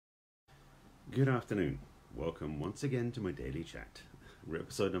Good afternoon. Welcome once again to my daily chat. We're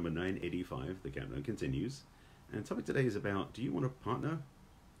episode number 985, the countdown continues. And the topic today is about, do you want a partner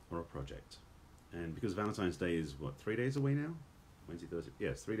or a project? And because Valentine's Day is, what, 3 days away now? Wednesday, Thursday?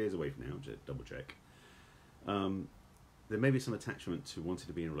 Yes, 3 days away from now, just double check. There may be some attachment to wanting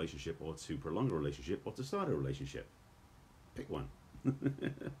to be in a relationship or to prolong a relationship or to start a relationship. Pick one.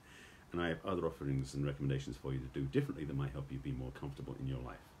 And I have other offerings and recommendations for you to do differently that might help you be more comfortable in your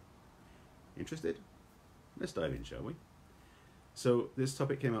life. Interested? Let's dive in, shall we? So this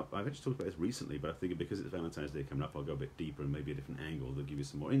topic came up, I've actually talked about this recently, but I figured because it's Valentine's Day coming up, I'll go a bit deeper and maybe a different angle that'll give you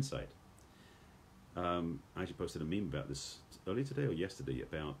some more insight. I actually posted a meme about this earlier today or yesterday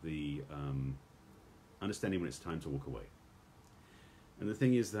about the understanding when it's time to walk away. And the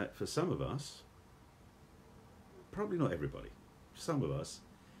thing is that for some of us, probably not everybody, some of us,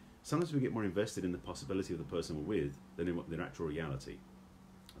 sometimes we get more invested in the possibility of the person we're with than in their actual reality.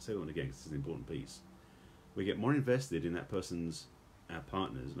 I'll say that one again because this is an important piece. We get more invested in that person's, our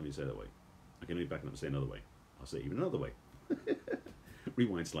partners, let me say it that way. Okay, let me back it up and say another way. I'll say it even another way.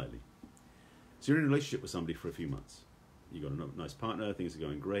 Rewind slightly. So you're in a relationship with somebody for a few months. You've got a nice partner, things are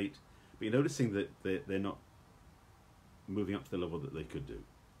going great, but you're noticing that they're not moving up to the level that they could do.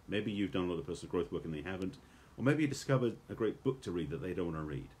 Maybe you've done a lot of personal growth work and they haven't, or maybe you discovered a great book to read that they don't want to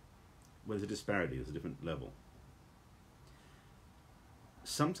read. Well, there's a disparity, there's a different level.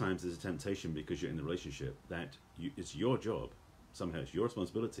 Sometimes there's a temptation because you're in the relationship that it's your job, somehow it's your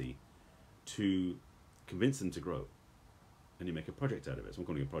responsibility to convince them to grow. And you make a project out of it. So I'm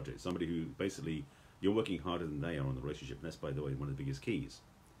calling it a project. Somebody who basically, you're working harder than they are on the relationship. And that's, by the way, one of the biggest keys.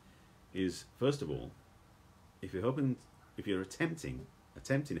 Is, first of all, if you're attempting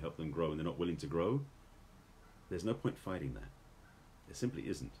to help them grow and they're not willing to grow, there's no point fighting that. There simply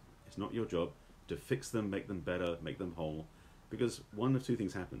isn't. It's not your job to fix them, make them better, make them whole. Because one of two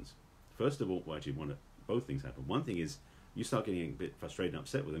things happens. First of all, well, actually, both things happen. One thing is you start getting a bit frustrated and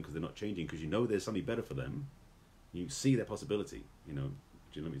upset with them because they're not changing, because you know there's something better for them. You see their possibility. You know,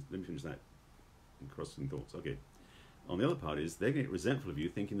 let me finish that and cross some thoughts. Okay. On the other part is they're going to get resentful of you,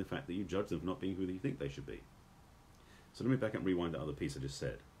 thinking the fact that you judge them for not being who you think they should be. So let me back up and rewind that other piece I just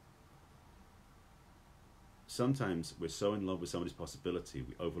said. Sometimes we're so in love with somebody's possibility,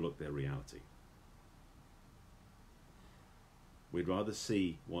 we overlook their reality. We'd rather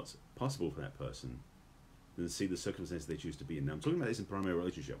see what's possible for that person than see the circumstances they choose to be in. Now, I'm talking about this in primary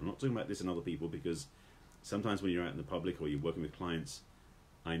relationship. I'm not talking about this in other people, because sometimes when you're out in the public or you're working with clients,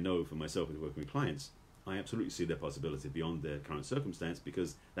 I know for myself with working with clients, I absolutely see their possibility beyond their current circumstance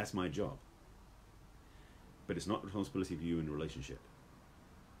because that's my job. But it's not the responsibility of you in a relationship.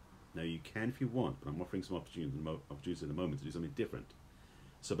 Now, you can if you want, but I'm offering some opportunities in the moment to do something different.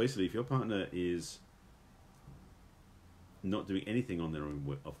 So basically, if your partner is not doing anything on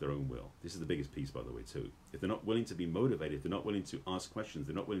of their own will. This is the biggest piece, by the way, too. If they're not willing to be motivated, if they're not willing to ask questions,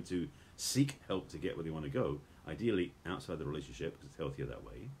 they're not willing to seek help to get where they want to go, ideally outside the relationship, because it's healthier that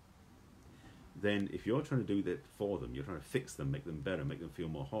way, then if you're trying to do that for them, you're trying to fix them, make them better, make them feel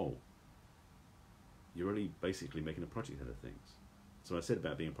more whole, you're really basically making a project out of things. So what I said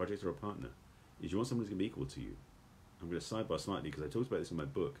about being a project or a partner is you want someone who's going to be equal to you. I'm going to sidebar slightly because I talked about this in my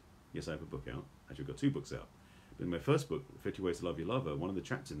book. Yes, I have a book out. Actually, I've got 2 books out. But in my first book, 50 Ways to Love Your Lover, one of the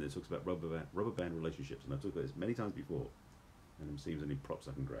chapters in there talks about rubber band relationships. And I've talked about this many times before. And it seems any props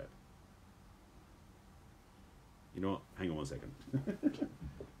I can grab. You know what? Hang on one second.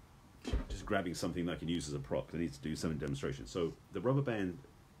 Just grabbing something that I can use as a prop, because I need to do some demonstration. So the rubber band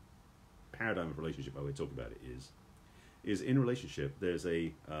paradigm of relationship, how we talk about it is in a relationship, there's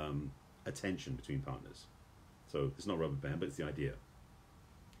a tension between partners. So it's not rubber band, but it's the idea.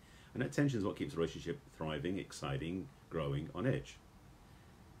 And that tension is what keeps the relationship thriving, exciting, growing, on edge.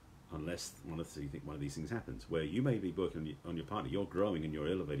 Unless one of these things happens, where you may be working on your partner, you're growing and you're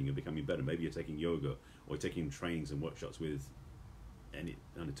elevating, you're becoming better. Maybe you're taking yoga or you're taking trainings and workshops with Tony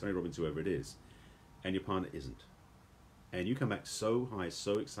Robbins, whoever it is, and your partner isn't. And you come back so high,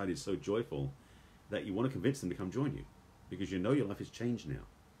 so excited, so joyful, that you want to convince them to come join you, because you know your life has changed now,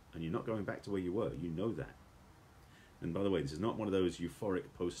 and you're not going back to where you were. You know that. And by the way, this is not one of those euphoric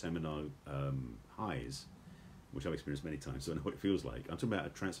post-seminar highs, which I've experienced many times, so I know what it feels like. I'm talking about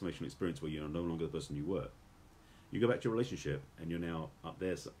a transformational experience where you're no longer the person you were. You go back to your relationship, and you're now up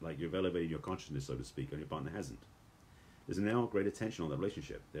there, like you've elevated your consciousness, so to speak, and your partner hasn't. There's now greater tension on that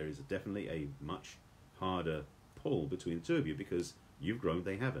relationship. There is definitely a much harder pull between the two of you, because you've grown,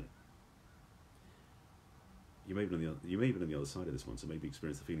 they haven't. You may have been on the other side of this one, so maybe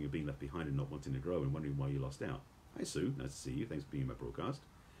experience the feeling of being left behind and not wanting to grow and wondering why you lost out. Hi Sue, nice to see you, thanks for being in my broadcast.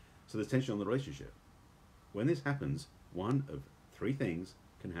 So there's tension on the relationship. When this happens, one of 3 things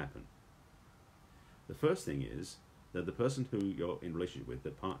can happen. The first thing is that the person who you're in relationship with,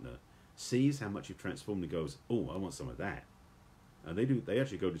 the partner, sees how much you've transformed and goes, oh, I want some of that. And they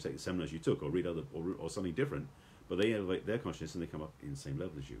actually go to take the seminars you took or read other or something different, but they elevate their consciousness and they come up in the same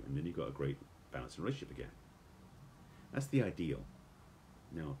level as you, and then you've got a great balanced relationship again. That's the ideal.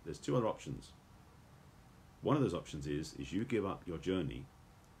 Now, there's two other options. One of those options is you give up your journey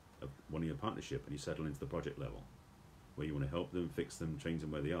of wanting a partnership and you settle into the project level, where you want to help them, fix them, change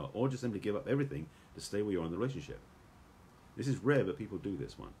them where they are, or just simply give up everything to stay where you are in the relationship. This is rare, but people do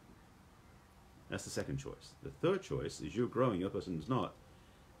this one. That's the second choice. The third choice is you're growing, the other person's not,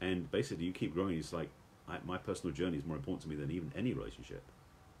 and basically you keep growing. It's like, my personal journey is more important to me than even any relationship.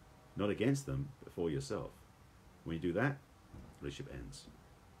 Not against them, but for yourself. When you do that, the relationship ends.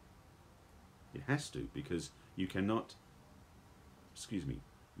 It has to, because you cannot,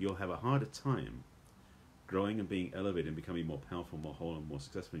 you'll have a harder time growing and being elevated and becoming more powerful, more whole, and more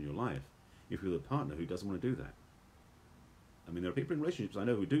successful in your life if you're with a partner who doesn't want to do that. I mean, there are people in relationships I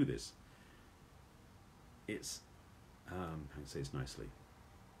know who do this. It's, how can I say this nicely?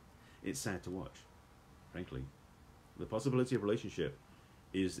 It's sad to watch, frankly. The possibility of a relationship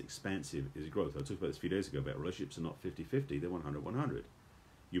is expansive, is growth. I talked about this a few days ago about relationships are not 50-50, they're 100-100.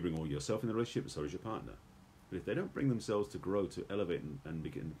 You bring all yourself in the relationship, and so does your partner. But if they don't bring themselves to grow, to elevate, and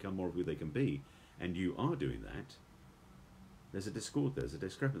become more of who they can be, and you are doing that, there's a discord, there's a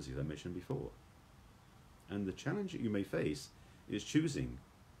discrepancy, as I mentioned before. And the challenge that you may face is choosing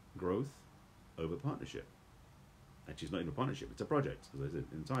growth over partnership. Actually, it's not even a partnership, it's a project, as I said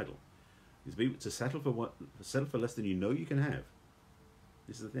in the title. It's to settle for less than you know you can have.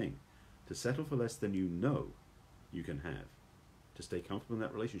 This is the thing. To settle for less than you know you can have, to stay comfortable in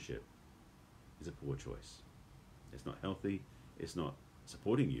that relationship, is a poor choice. It's not healthy, it's not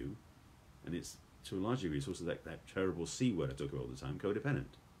supporting you, and it's, to a large degree, it's also that terrible C word I talk about all the time,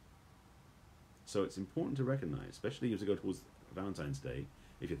 codependent. So it's important to recognize, especially as we go towards Valentine's Day,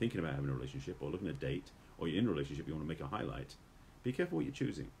 if you're thinking about having a relationship or looking at a date, or you're in a relationship, you want to make a highlight, be careful what you're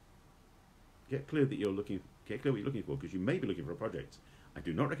choosing. Get clear that what you're looking for, because you may be looking for a project. I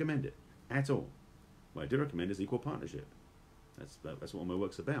do not recommend it at all. What I do recommend is equal partnership. That's what my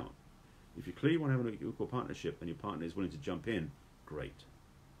work's about. If you clearly want to have an equal partnership and your partner is willing to jump in, great.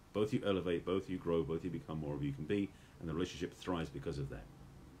 Both you elevate, both you grow, both you become more of who you can be, and the relationship thrives because of that.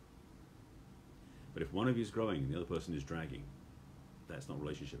 But if one of you is growing and the other person is dragging, that's not a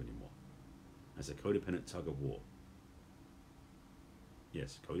relationship anymore. That's a codependent tug of war.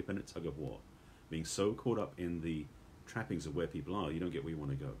 Yes, codependent tug of war. Being so caught up in the trappings of where people are, you don't get where you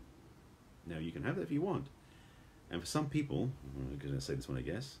want to go. Now, you can have that if you want. And for some people, I'm going to say this one, I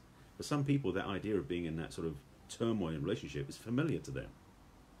guess, for some people, that idea of being in that sort of turmoil in relationship is familiar to them.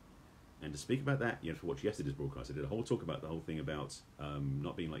 And to speak about that, you have to watch yesterday's broadcast. I did a whole talk about the whole thing about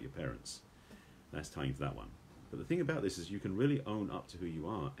not being like your parents. That's tying into that one. But the thing about this is you can really own up to who you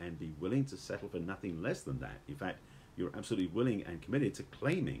are and be willing to settle for nothing less than that. In fact, you're absolutely willing and committed to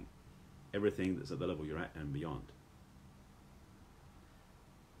claiming everything that's at the level you're at and beyond.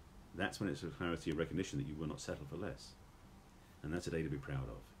 That's when it's a clarity of recognition that you will not settle for less. And that's a day to be proud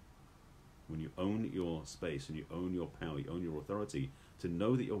of. When you own your space and you own your power, you own your authority, to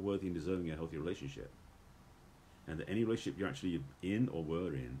know that you're worthy and deserving a healthy relationship. And that any relationship you're actually in or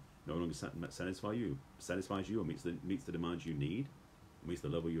were in no longer satisfies you or meets the demands you need, meets the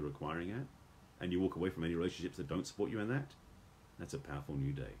level you're requiring at, and you walk away from any relationships that don't support you in that, that's a powerful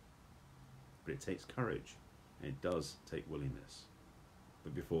new day. But it takes courage, and it does take willingness.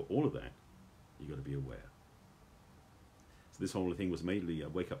 But before all of that, you've got to be aware. So this whole thing was mainly a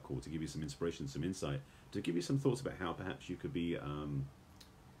wake-up call to give you some inspiration, some insight, to give you some thoughts about how perhaps you could be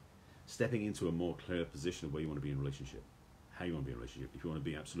stepping into a more clear position of where you want to be in a relationship, how you want to be in a relationship, if you want to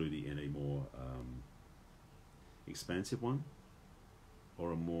be absolutely in a more expansive one,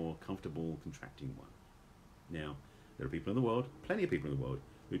 or a more comfortable, contracting one. Now, there are people in the world, plenty of people in the world,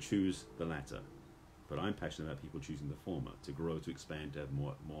 who choose the latter. But I'm passionate about people choosing the former, to grow, to expand, to have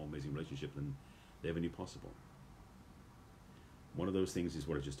more amazing relationship than they ever knew possible. One of those things is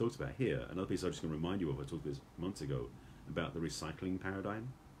what I just talked about here. Another piece I'm just going to remind you of, I talked this months ago, about the recycling paradigm.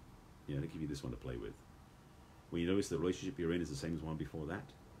 You know, to give you this one to play with. When you notice the relationship you're in is the same as the one before that,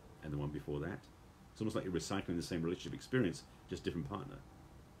 and the one before that, it's almost like you're recycling the same relationship experience, just different partner.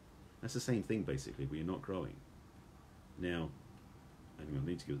 That's the same thing, basically, where you're not growing. Now, I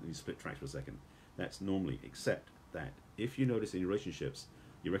need to split tracks for a second. That's normally, except that if you notice in your relationships,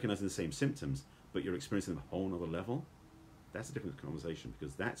 you're recognizing the same symptoms, but you're experiencing them a whole other level, that's a different conversation,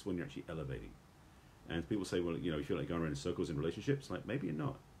 because that's when you're actually elevating. And people say, well, you know, you feel like going around in circles in relationships. Like, maybe you're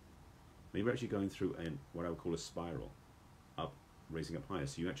not. Maybe you're actually going through what I would call a spiral, up, raising up higher.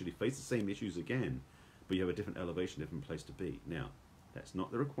 So you actually face the same issues again, but you have a different elevation, different place to be. Now, that's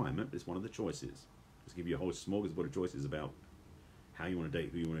not the requirement, but it's one of the choices. Just give you a whole smorgasbord of choices about how you want to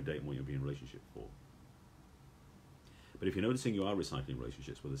date, who you want to date, and what you'll be in a relationship for. But if you're noticing you are recycling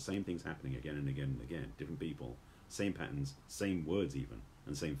relationships where the same thing's happening again and again and again, different people, same patterns, same words even,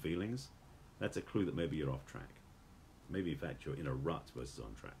 and same feelings, that's a clue that maybe you're off track. Maybe in fact you're in a rut versus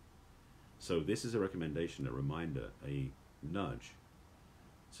on track. So this is a recommendation, a reminder, a nudge.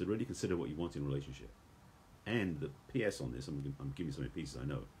 So really consider what you want in a relationship. And the PS on this, I'm giving you so many pieces I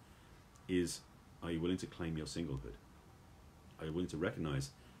know, is are you willing to claim your singlehood? Are you willing to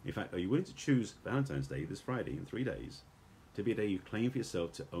recognize, in fact, are you willing to choose Valentine's Day, this Friday, in 3 days, to be a day you claim for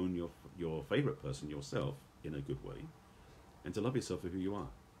yourself to own your favorite person, yourself, in a good way, and to love yourself for who you are?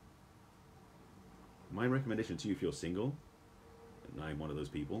 My recommendation to you if you're single, and I'm one of those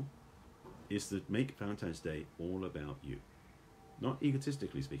people, is to make Valentine's Day all about you. Not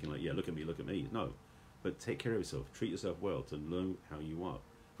egotistically speaking, like, yeah, look at me. No, but take care of yourself. Treat yourself well to know how you are.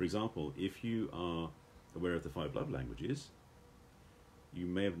 For example, if you are aware of the 5 love languages, you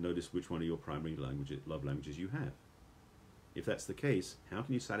may have noticed which one of your primary love languages you have. If that's the case, how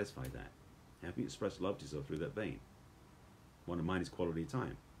can you satisfy that? How can you express love to yourself through that vein? One of mine is quality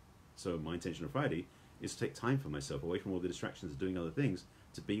time. So my intention on Friday is to take time for myself, away from all the distractions of doing other things,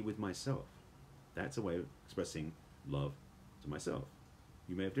 to be with myself. That's a way of expressing love to myself.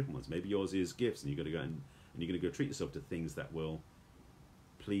 You may have different ones. Maybe yours is gifts, and you're going to go and you're going to go treat yourself to things that will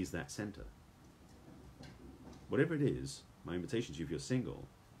please that center. Whatever it is, my invitation to you if you're single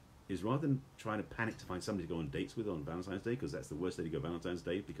is, rather than trying to panic to find somebody to go on dates with on Valentine's Day, because that's the worst day to go Valentine's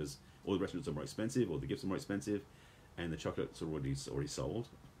Day, because all the restaurants are more expensive, or the gifts are more expensive, and the chocolates are already sold,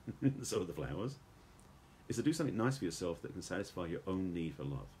 so are the flowers, is to do something nice for yourself that can satisfy your own need for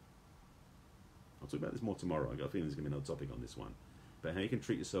love. I'll talk about this more tomorrow. I've got a feeling there's going to be another topic on this one. But how you can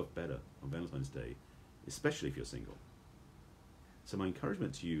treat yourself better on Valentine's Day, especially if you're single. So my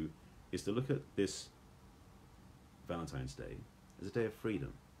encouragement to you is to look at this Valentine's Day as a day of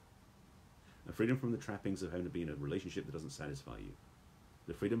freedom. A freedom from the trappings of having to be in a relationship that doesn't satisfy you.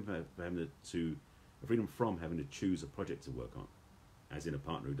 The freedom from having to choose a project to work on, as in a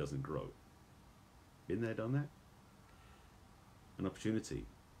partner who doesn't grow. Been there, done that? An opportunity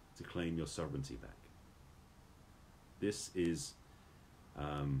to claim your sovereignty back. This is,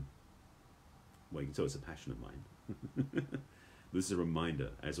 well, you can tell it's a passion of mine. This is a reminder,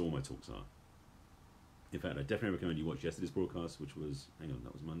 as all my talks are. In fact, I definitely recommend you watch yesterday's broadcast, which was, hang on,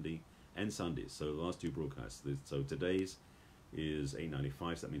 that was Monday, and Sunday's. So the last 2 broadcasts. So today's is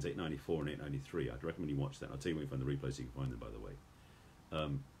 8:95, so that means 8:94 and 8:93. I'd recommend you watch that. I'll tell you where you find the replays, so you can find them, by the way.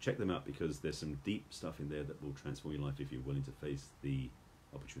 Check them out, because there's some deep stuff in there that will transform your life if you're willing to face the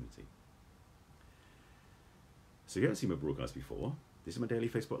opportunity. So if you haven't seen my broadcast before, this is my daily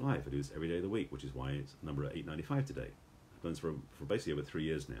Facebook Live. I do this every day of the week, which is why it's number 895 today. I've done this for basically over 3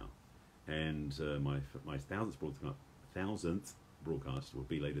 years now. And my 1000th broadcast will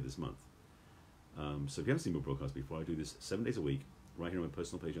be later this month. So if you haven't seen my broadcast before, I do this 7 days a week, right here on my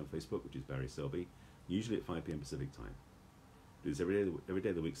personal page on Facebook, which is Barry Selby, usually at 5 p.m. Pacific time. I do this every day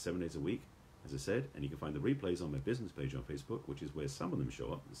of the week, 7 days a week, as I said, and you can find the replays on my business page on Facebook, which is where some of them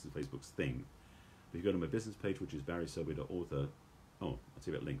show up. This is Facebook's thing. But if you go to my business page, which is barryselby.author, oh, I'll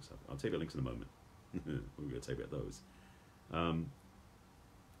tell you about links. I'll tell you about links in a moment. We're going to tell you about those.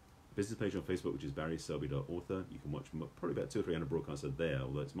 Business page on Facebook, which is barryselby.author. You can watch probably about 200 or 300 broadcasts are there,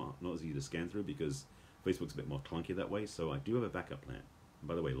 although it's not as easy to scan through because Facebook's a bit more clunky that way. So I do have a backup plan. And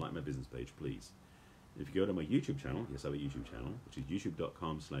by the way, like my business page, please. And if you go to my YouTube channel, yes, I have a YouTube channel, which is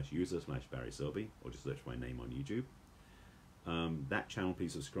youtube.com/user/Barry Selby, or just search my name on YouTube. That channel,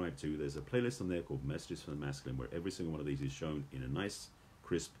 please subscribe to. There's a playlist on there called Messages from the Masculine, where every single one of these is shown in a nice,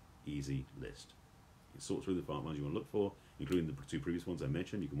 crisp, easy list. You can sort through the ones you want to look for, including the 2 previous ones I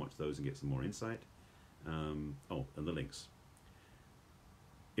mentioned. You can watch those and get some more insight. Oh, and the links.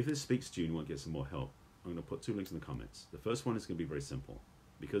 If this speaks to you and you want to get some more help, I'm going to put 2 links in the comments. The first one is going to be very simple,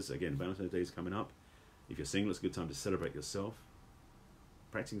 because again, Valentine's Day is coming up. If you're single, it's a good time to celebrate yourself.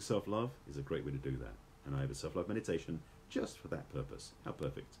 Practicing self-love is a great way to do that. And I have a self-love meditation just for that purpose. How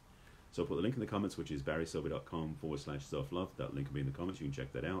perfect. So I'll put the link in the comments, which is barryselby.com/self-love. That link will be in the comments. You can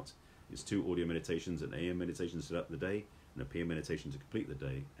check that out. It's 2 audio meditations, an AM meditation to start the day, and a PM meditation to complete the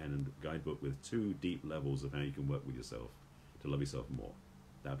day, and a guidebook with 2 deep levels of how you can work with yourself to love yourself more.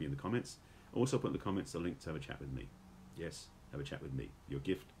 That'll be in the comments. Also put in the comments the link to have a chat with me. Yes, have a chat with me. Your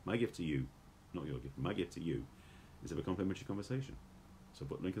gift, my gift to you, not your gift, my gift to you, is have a complimentary conversation. So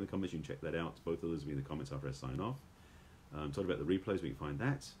put a link in the comments, you can check that out. Both of those will be in the comments after I sign off. Talk about the replays, we can find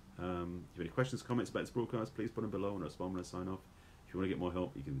that. If you have any questions, comments about this broadcast, please put them below and I'll respond when I sign off. If If you want to get more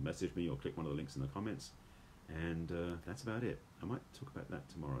help, you can message me or click one of the links in the comments. And that's about it. I might talk about that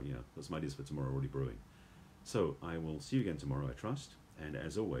tomorrow. Yeah, got some ideas for tomorrow already brewing. So I will see you again tomorrow, I trust. And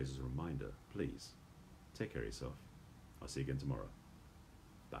as always, as a reminder, please take care of yourself. I'll see you again tomorrow.